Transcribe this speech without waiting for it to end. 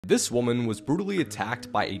This woman was brutally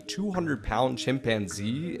attacked by a 200-pound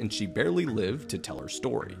chimpanzee, and she barely lived to tell her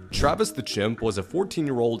story. Travis the chimp was a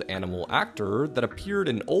 14-year-old animal actor that appeared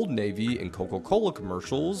in Old Navy and Coca-Cola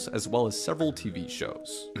commercials, as well as several TV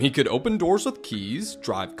shows. He could open doors with keys,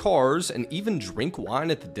 drive cars, and even drink wine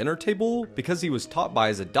at the dinner table because he was taught by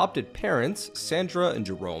his adopted parents, Sandra and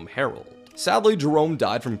Jerome Harold. Sadly, Jerome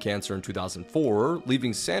died from cancer in 2004,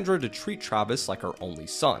 leaving Sandra to treat Travis like her only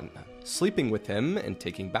son, sleeping with him and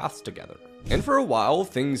taking baths together. And for a while,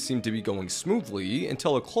 things seemed to be going smoothly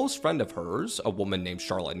until a close friend of hers, a woman named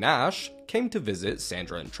Charlotte Nash, came to visit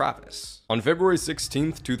Sandra and Travis. On February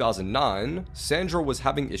 16, 2009, Sandra was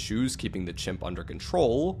having issues keeping the chimp under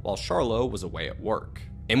control while Charlotte was away at work.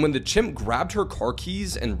 And when the chimp grabbed her car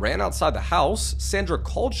keys and ran outside the house, Sandra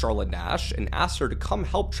called Charlotte Nash and asked her to come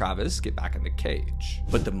help Travis get back in the cage.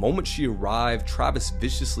 But the moment she arrived, Travis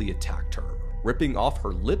viciously attacked her, ripping off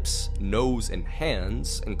her lips, nose, and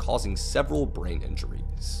hands, and causing several brain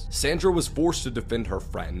injuries. Sandra was forced to defend her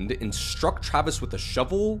friend and struck Travis with a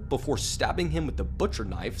shovel before stabbing him with a butcher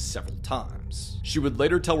knife several times. She would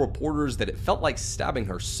later tell reporters that it felt like stabbing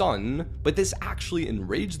her son, but this actually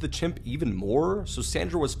enraged the chimp even more, so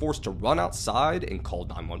Sandra was forced to run outside and call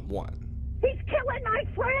 911. He's killing my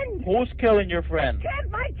friend! Who's killing your friend?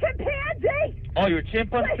 My chimpanzee! Oh, your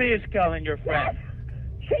chimpanzee is killing your friend. Yes.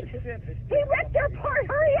 He ripped her apart,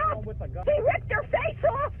 hurry up! He ripped her face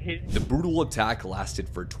off! The brutal attack lasted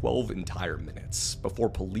for 12 entire minutes before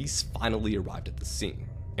police finally arrived at the scene.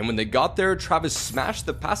 And when they got there, Travis smashed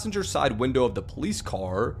the passenger side window of the police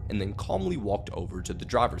car and then calmly walked over to the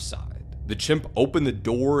driver's side. The chimp opened the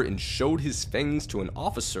door and showed his fangs to an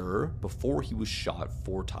officer before he was shot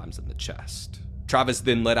 4 times in the chest. Travis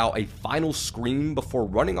then let out a final scream before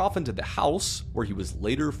running off into the house, where he was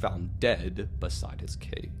later found dead beside his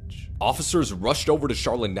cage. Officers rushed over to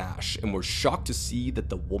Charlotte Nash and were shocked to see that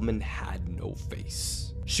the woman had no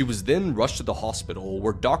face. She was then rushed to the hospital,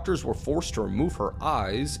 where doctors were forced to remove her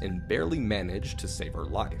eyes and barely managed to save her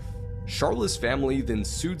life. Charlotte's family then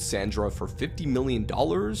sued Sandra for $50 million,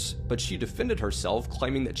 but she defended herself,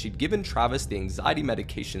 claiming that she'd given Travis the anxiety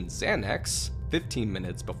medication Xanax 15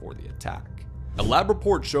 minutes before the attack. A lab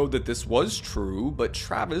report showed that this was true, but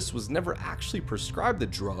Travis was never actually prescribed the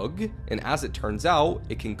drug, and as it turns out,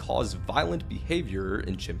 it can cause violent behavior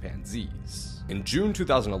in chimpanzees. In June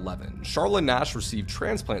 2011, Charlotte Nash received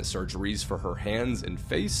transplant surgeries for her hands and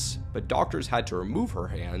face, but doctors had to remove her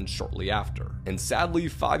hands shortly after. And sadly,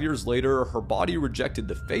 5 years later, her body rejected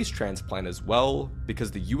the face transplant as well, because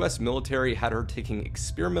the US military had her taking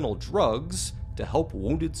experimental drugs to help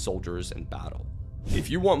wounded soldiers in battle.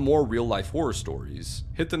 If you want more real-life horror stories,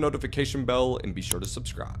 hit the notification bell and be sure to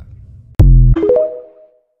subscribe.